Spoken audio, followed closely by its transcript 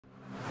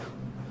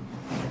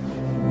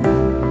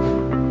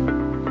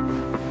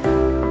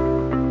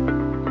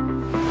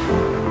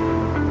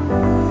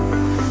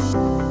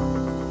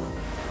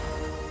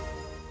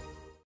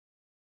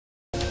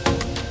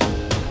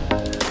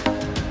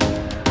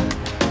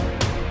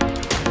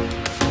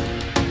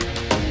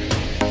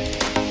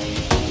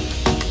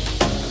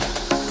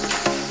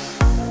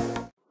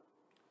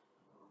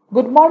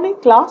Good morning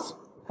class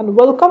and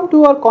welcome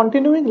to our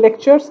continuing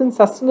lectures in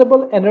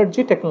sustainable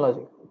energy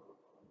technology.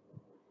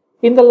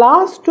 In the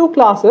last two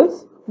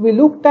classes, we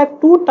looked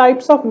at two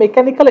types of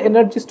mechanical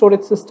energy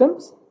storage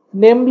systems,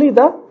 namely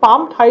the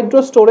pumped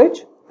hydro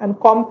storage and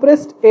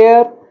compressed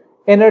air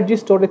energy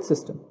storage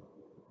system.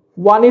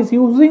 One is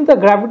using the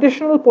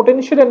gravitational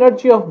potential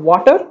energy of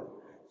water,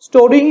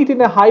 storing it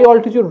in a high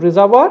altitude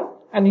reservoir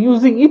and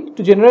using it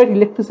to generate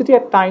electricity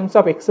at times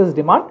of excess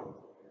demand.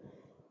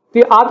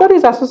 The other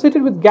is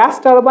associated with gas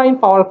turbine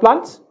power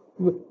plants,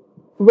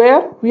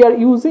 where we are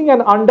using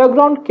an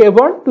underground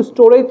cavern to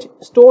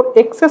store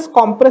excess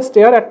compressed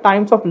air at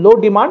times of low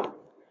demand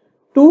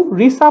to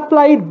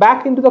resupply it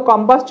back into the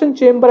combustion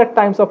chamber at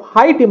times of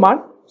high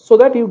demand so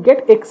that you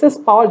get excess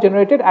power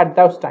generated at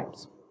those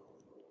times.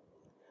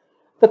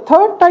 The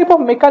third type of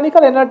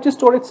mechanical energy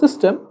storage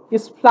system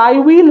is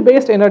flywheel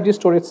based energy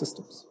storage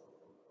systems.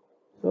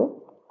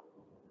 So,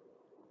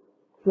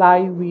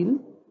 flywheel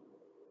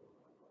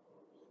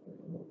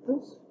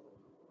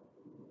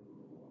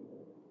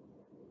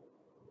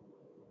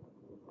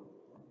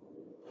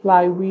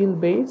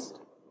based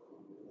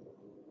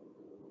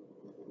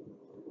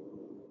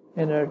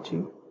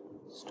energy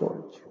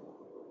storage.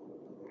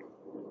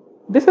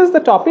 This is the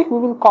topic we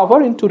will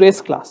cover in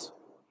today's class.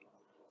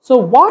 So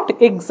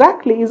what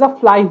exactly is a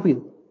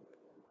flywheel?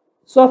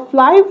 So a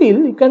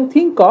flywheel you can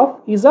think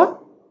of is a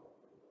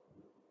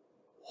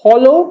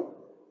hollow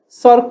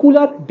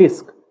circular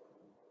disc.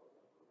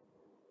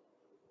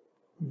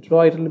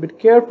 Draw it a little bit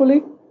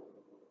carefully.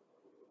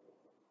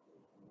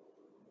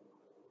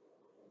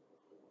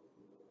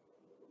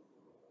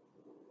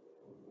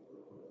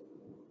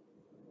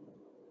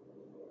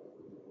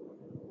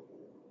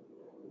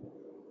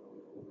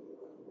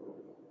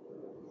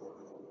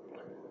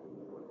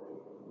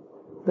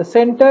 The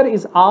center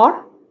is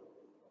R.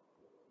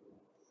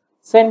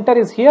 Center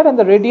is here and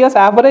the radius,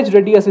 average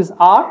radius is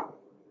R.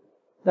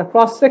 The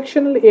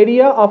cross-sectional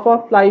area of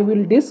a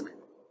flywheel disc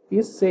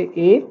is say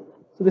A.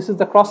 So this is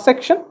the cross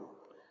section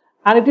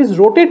and it is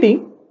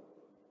rotating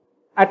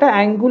at an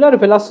angular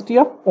velocity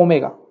of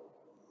omega.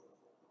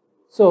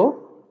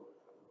 So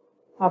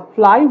a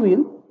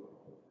flywheel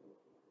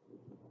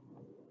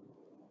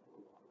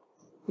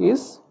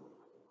is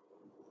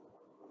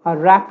a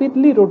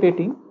rapidly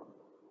rotating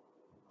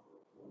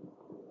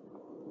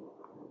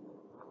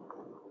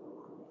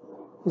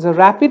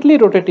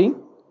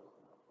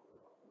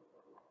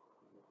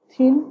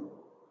thin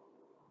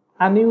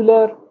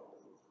annular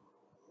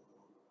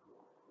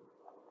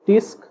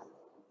disc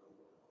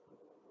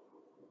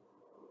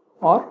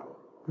or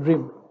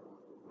rim.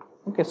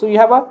 Okay, so you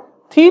have a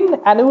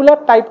thin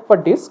annular type of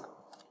a disc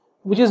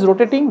which is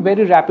rotating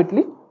very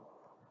rapidly,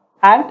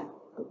 and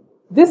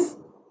this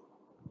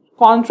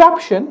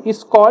contraption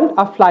is called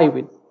a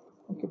flywheel.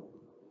 Okay,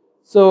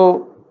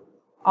 so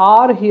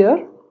R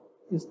here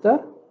is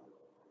the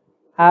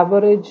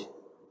average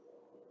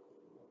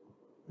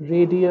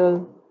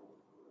radial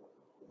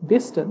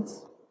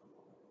distance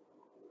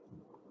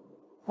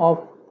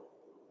of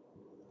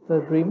the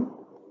rim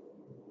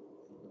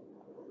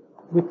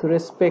with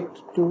respect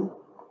to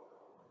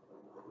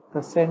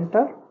the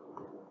center.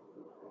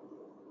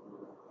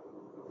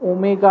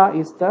 Omega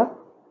is the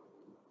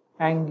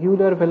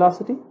angular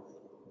velocity.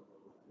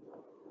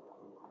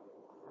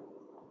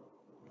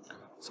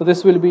 So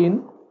this will be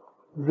in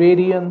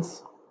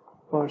radians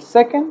per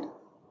second.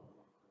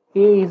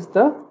 A is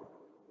the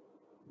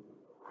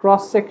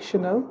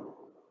cross-sectional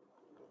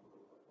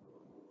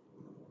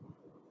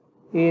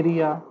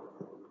area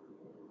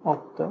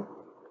of the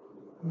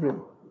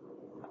rim.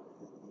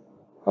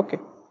 Okay.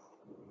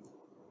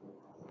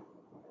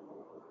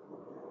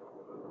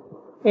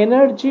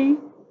 Energy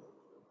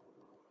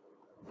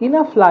in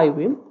a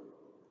flywheel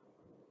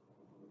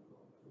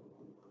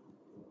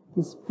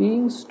is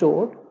being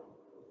stored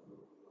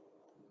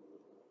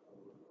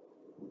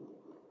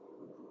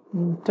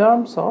in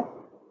terms of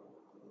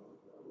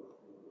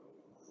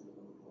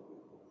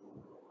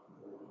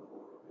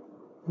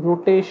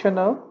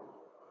rotational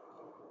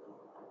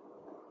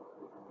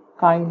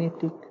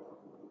kinetic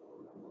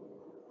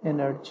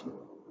energy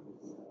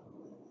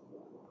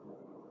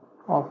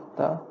of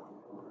the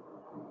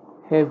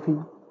heavy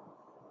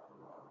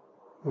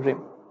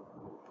rim.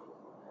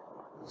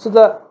 So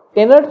the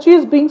energy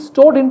is being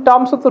stored in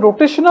terms of the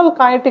rotational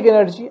kinetic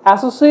energy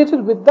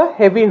associated with the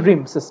heavy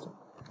rim system.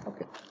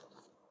 Okay.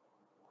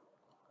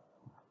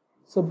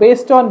 So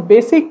based on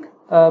basic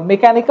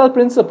mechanical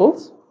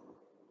principles,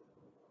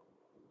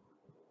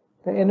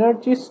 the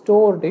energy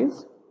stored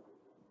is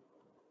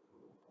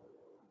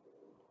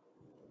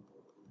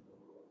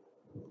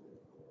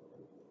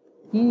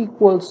E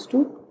equals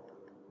to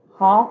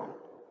half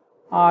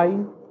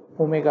I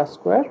omega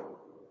square,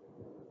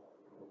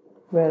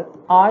 where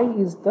I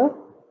is the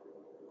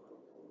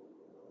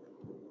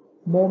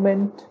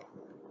moment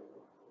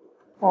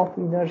of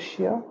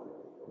inertia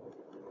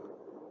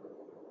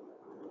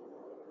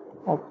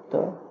of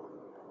the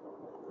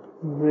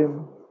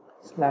rim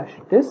slash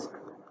disc.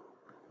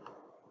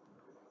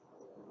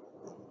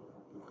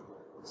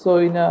 So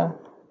in a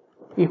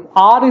If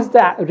r is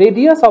the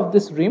radius of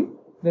this rim,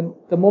 then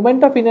the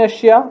moment of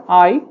inertia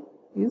I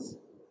is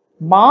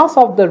mass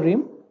of the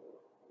rim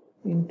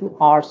into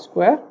r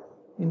square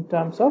in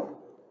terms of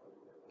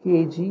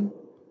kg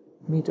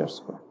meter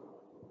square,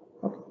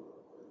 okay,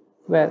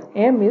 where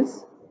m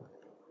is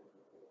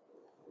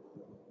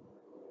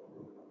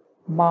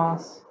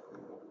mass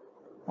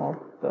of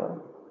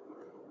the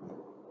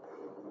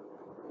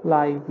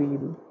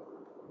flywheel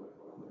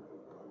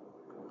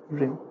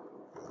rim.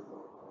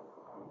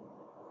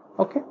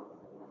 Okay.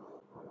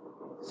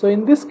 So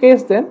in this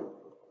case then,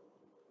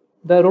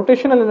 the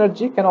rotational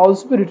energy can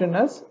also be written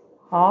as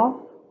half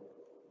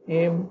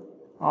m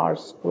r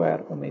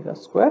square omega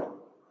square,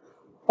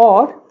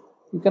 or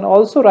you can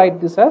also write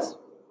this as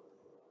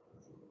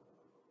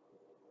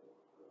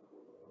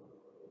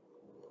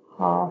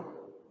half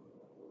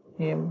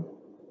m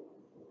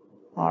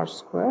r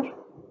square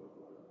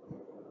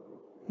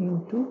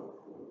into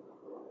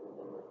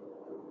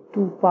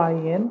 2 pi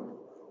n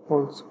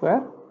whole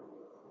square,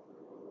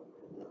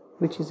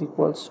 which is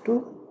equals to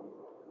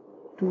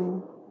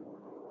 2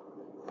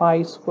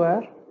 pi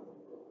square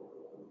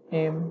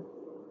m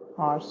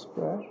r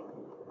square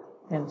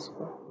n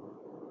square,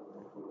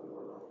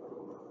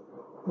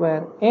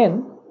 where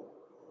n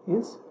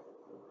is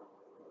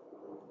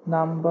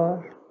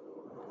number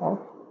of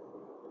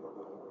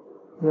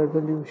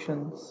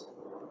revolutions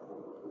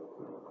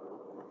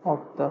of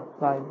the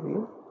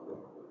flywheel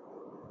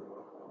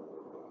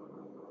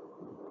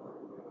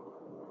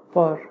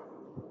per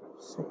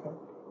second.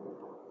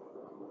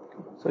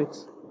 Okay, so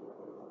it's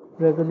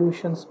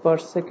revolutions per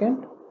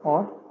second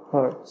or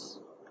hertz.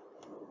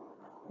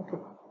 Okay.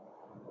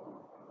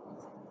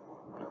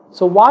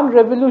 So one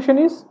revolution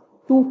is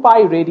 2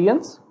 pi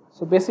radians.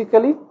 So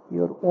basically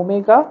your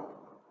omega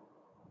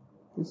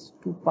is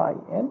 2 pi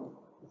n.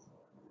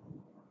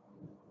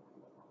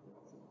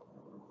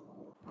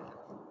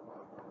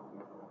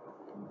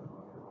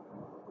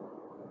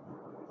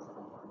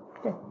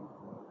 Okay.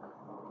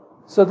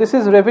 So this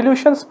is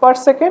revolutions per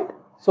second.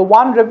 So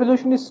one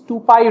revolution is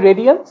 2 pi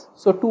radians.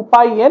 So 2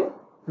 pi n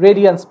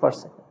radians per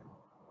second.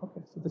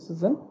 Okay. So this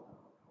is in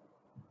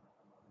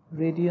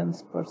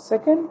radians per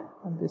second,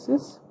 and this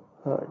is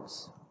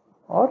hertz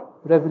or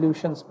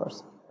revolutions per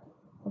second.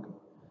 Okay.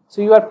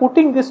 So you are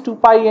putting this 2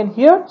 pi n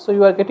here, so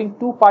you are getting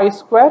 2 pi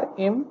square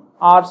m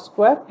r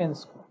square n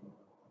square.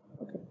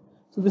 Okay.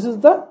 So this is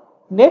the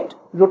net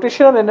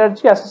rotational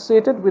energy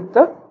associated with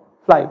the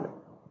flywheel.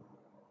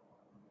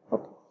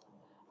 Okay.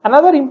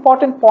 Another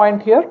important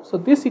point here, so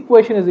this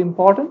equation is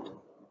important.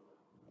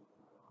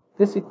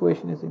 This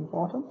equation is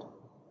important.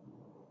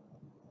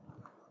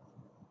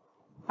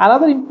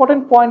 Another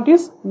important point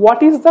is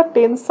what is the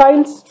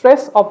tensile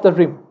stress of the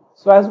rim.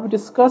 So as we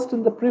discussed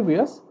in the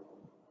previous,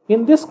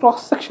 in this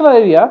cross-sectional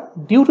area,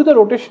 due to the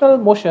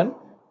rotational motion,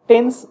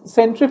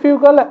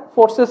 centrifugal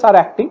forces are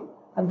acting,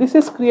 and this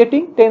is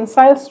creating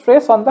tensile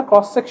stress on the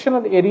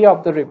cross-sectional area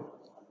of the rim.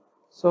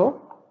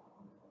 So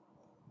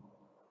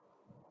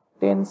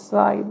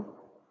tensile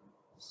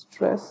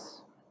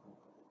stress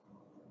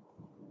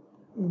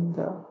in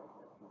the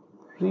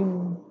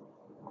rim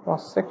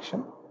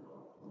cross-section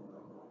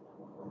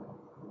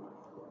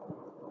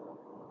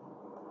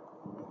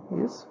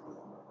is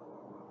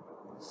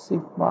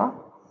sigma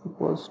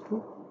equals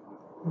to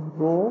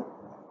rho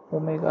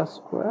omega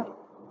square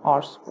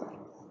r square,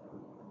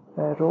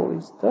 where rho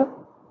is the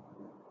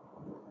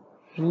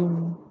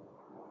rim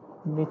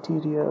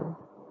material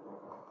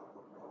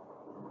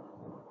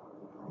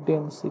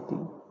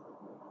density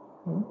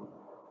in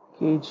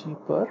kg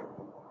per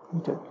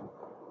meter.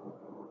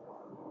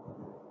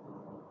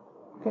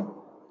 Okay.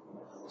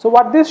 So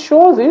what this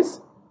shows is,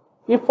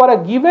 if for a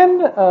given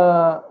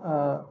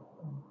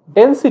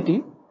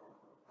density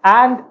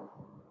and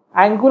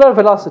angular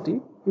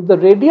velocity, if the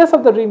radius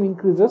of the rim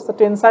increases, the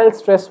tensile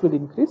stress will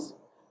increase.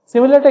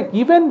 Similarly,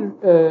 given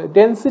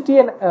density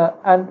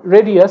and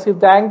radius, if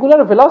the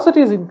angular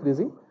velocity is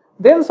increasing,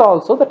 then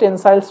also the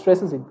tensile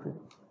stress is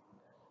increasing.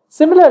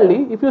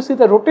 Similarly, if you see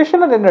the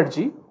rotational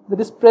energy that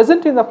is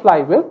present in the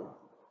flywheel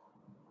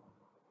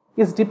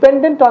is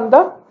dependent on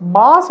the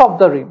mass of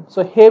the rim.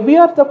 So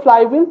heavier the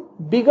flywheel,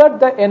 bigger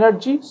the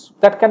energy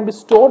that can be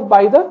stored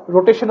by the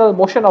rotational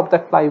motion of the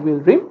flywheel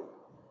rim.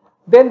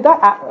 Then the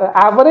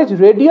average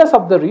radius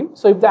of the rim.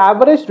 So if the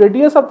average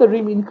radius of the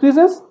rim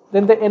increases,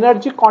 then the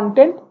energy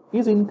content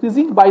is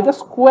increasing by the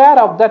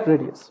square of that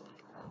radius,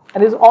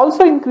 and is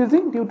also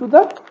increasing due to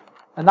the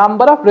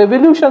number of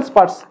revolutions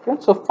per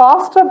second. So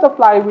faster the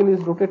flywheel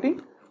is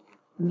rotating,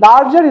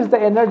 larger is the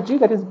energy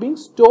that is being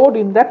stored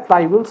in that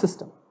flywheel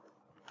system.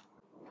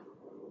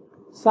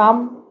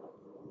 Some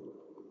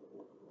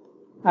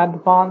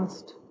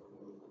advanced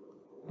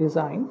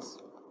designs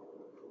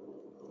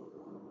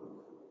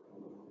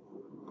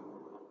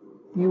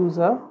use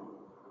a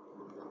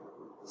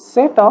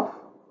set of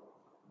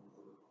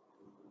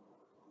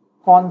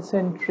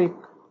concentric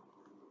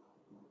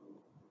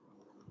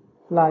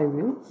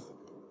flywheels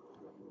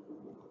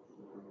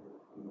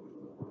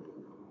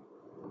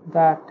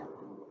that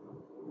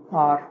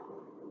are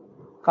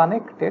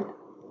connected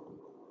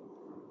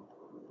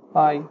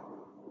by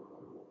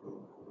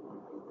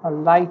a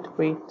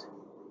lightweight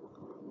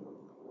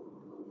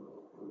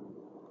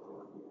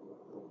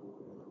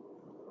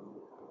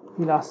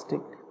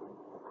elastic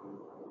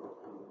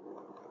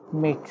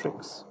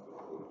matrix.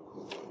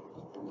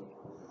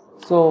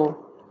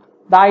 So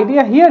the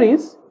idea here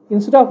is,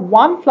 instead of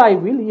one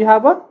flywheel, you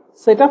have a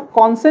set of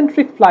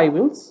concentric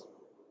flywheels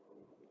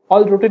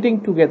all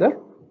rotating together.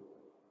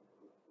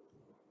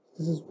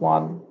 This is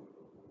one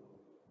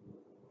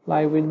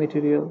flywheel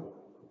material,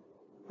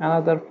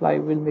 another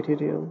flywheel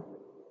material,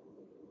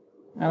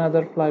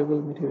 another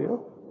flywheel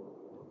material.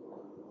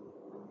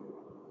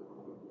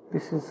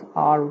 This is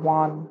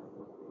R1,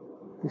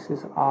 this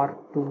is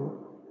R2,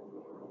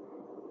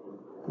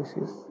 this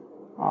is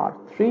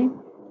R3,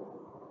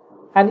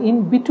 and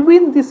in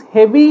between this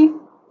heavy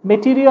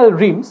material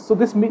rims, so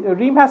this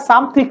rim has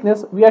some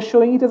thickness, we are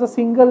showing it as a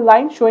single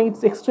line, showing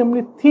it's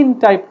extremely thin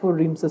type of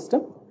rim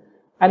system,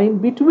 and in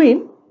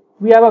between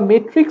we have a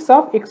matrix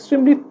of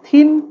extremely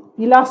thin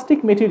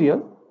elastic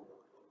material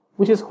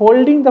which is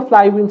holding the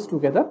flywheels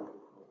together.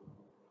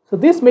 So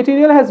this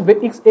material has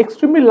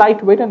extremely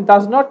lightweight and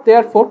does not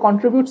therefore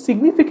contribute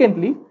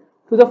significantly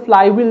to the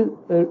flywheel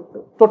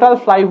total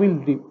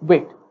flywheel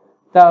weight.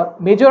 The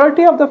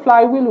majority of the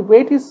flywheel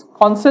weight is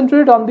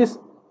concentrated on this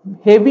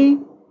heavy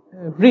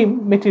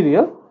rim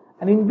material,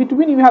 and in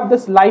between you have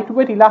this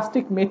lightweight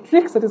elastic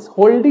matrix that is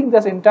holding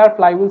this entire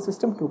flywheel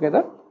system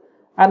together,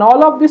 and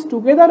all of this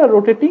together are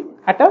rotating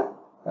at a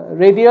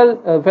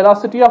radial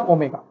velocity of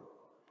omega.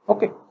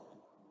 Okay.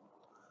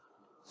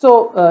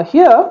 So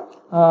here,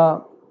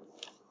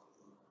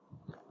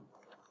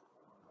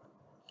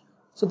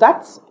 so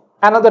that's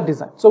another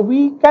design. So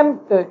we can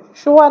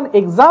show an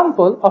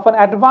example of an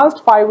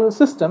advanced flywheel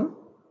system.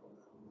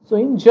 So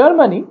in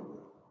Germany,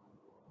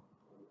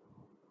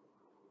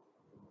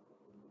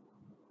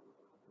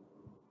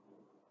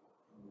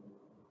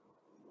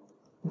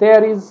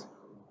 there is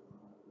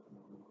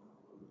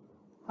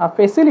a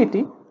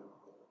facility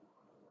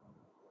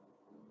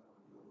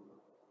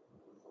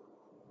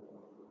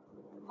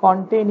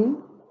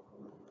containing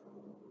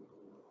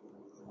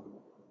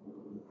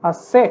a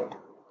set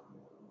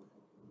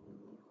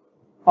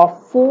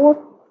of 4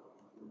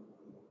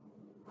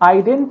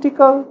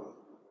 identical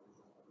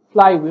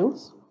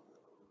flywheels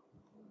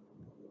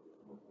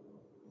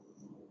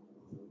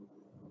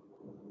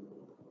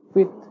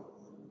with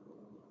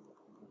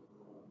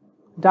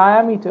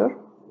diameter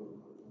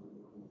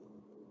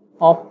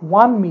of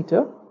 1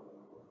 meter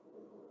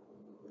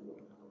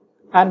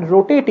and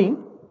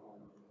rotating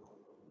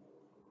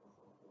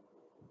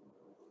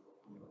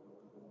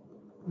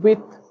with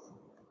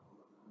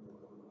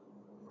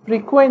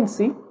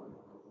frequency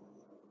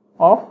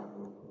of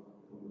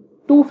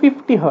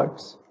 250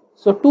 Hertz.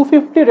 So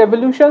 250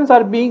 revolutions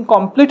are being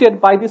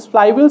completed by this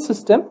flywheel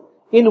system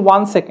in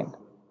 1 second.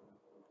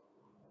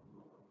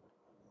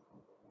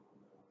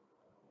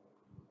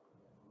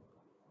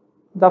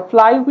 The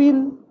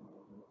flywheel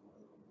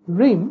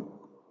rim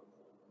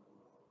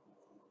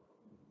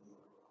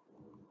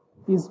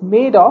is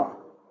made of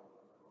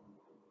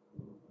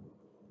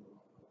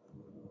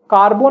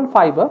carbon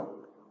fiber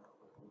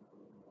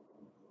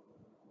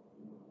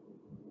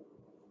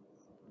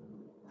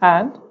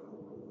and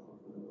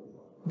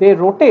they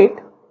rotate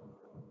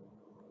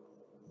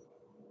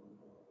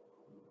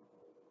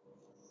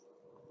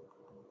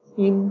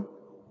in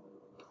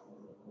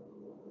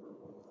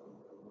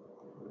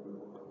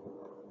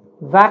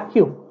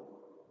vacuum.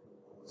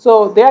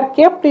 So they are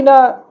kept in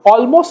a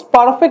almost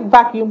perfect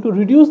vacuum to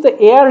reduce the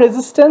air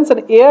resistance,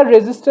 and air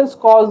resistance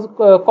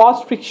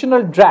cause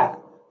frictional drag,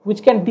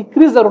 which can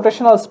decrease the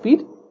rotational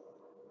speed,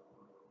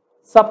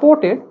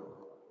 supported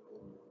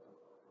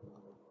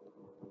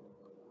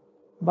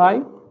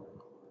by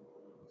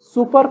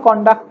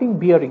superconducting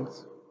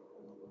bearings.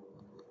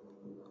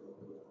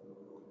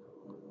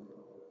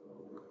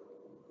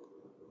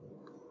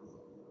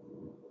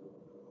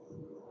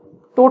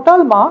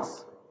 Total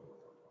mass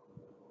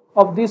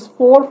of these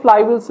 4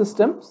 flywheel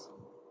systems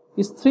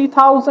is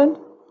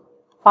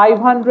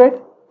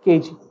 3500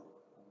 kg.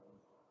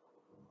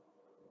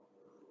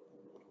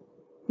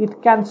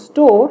 It can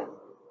store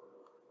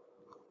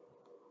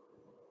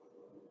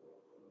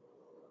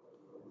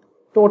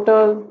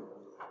total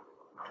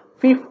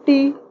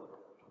 50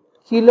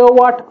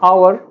 kilowatt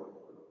hour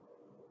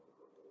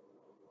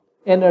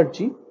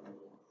energy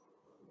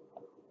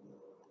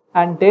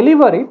and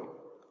deliver it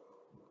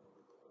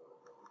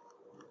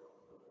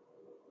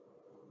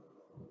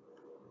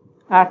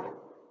at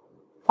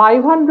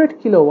 500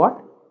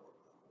 kilowatt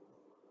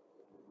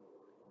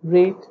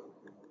rate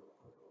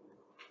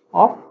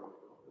of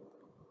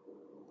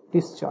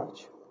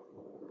discharge.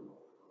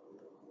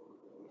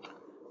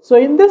 So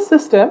in this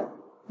system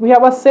we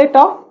have a set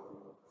of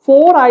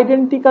 4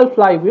 identical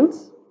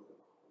flywheels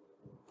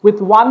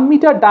with 1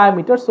 meter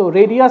diameter, so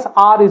radius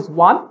r is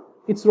 1,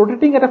 it's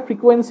rotating at a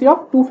frequency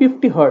of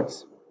 250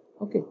 Hertz.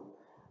 Okay.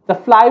 The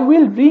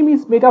flywheel rim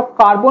is made of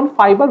carbon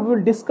fiber. We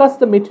will discuss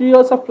the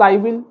materials of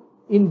flywheel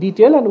in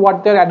detail and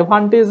what their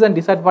advantages and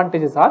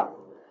disadvantages are,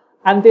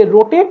 and they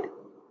rotate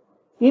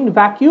in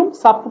vacuum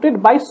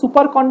supported by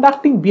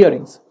superconducting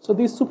bearings. So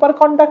these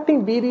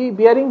superconducting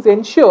bearings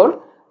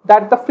ensure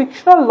that the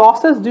frictional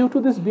losses due to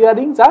these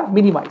bearings are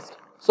minimized.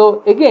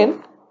 So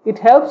again, it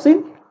helps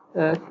in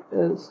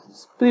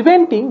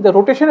preventing the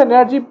rotational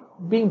energy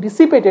being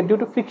dissipated due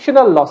to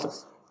frictional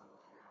losses.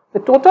 The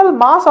total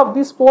mass of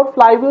these 4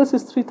 flywheels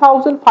is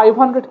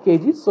 3500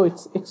 kg, so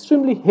it's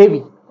extremely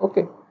heavy,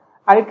 okay,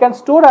 and it can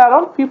store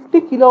around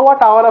 50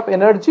 kilowatt hour of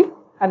energy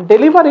and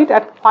deliver it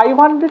at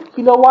 500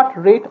 kilowatt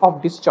rate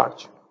of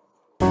discharge.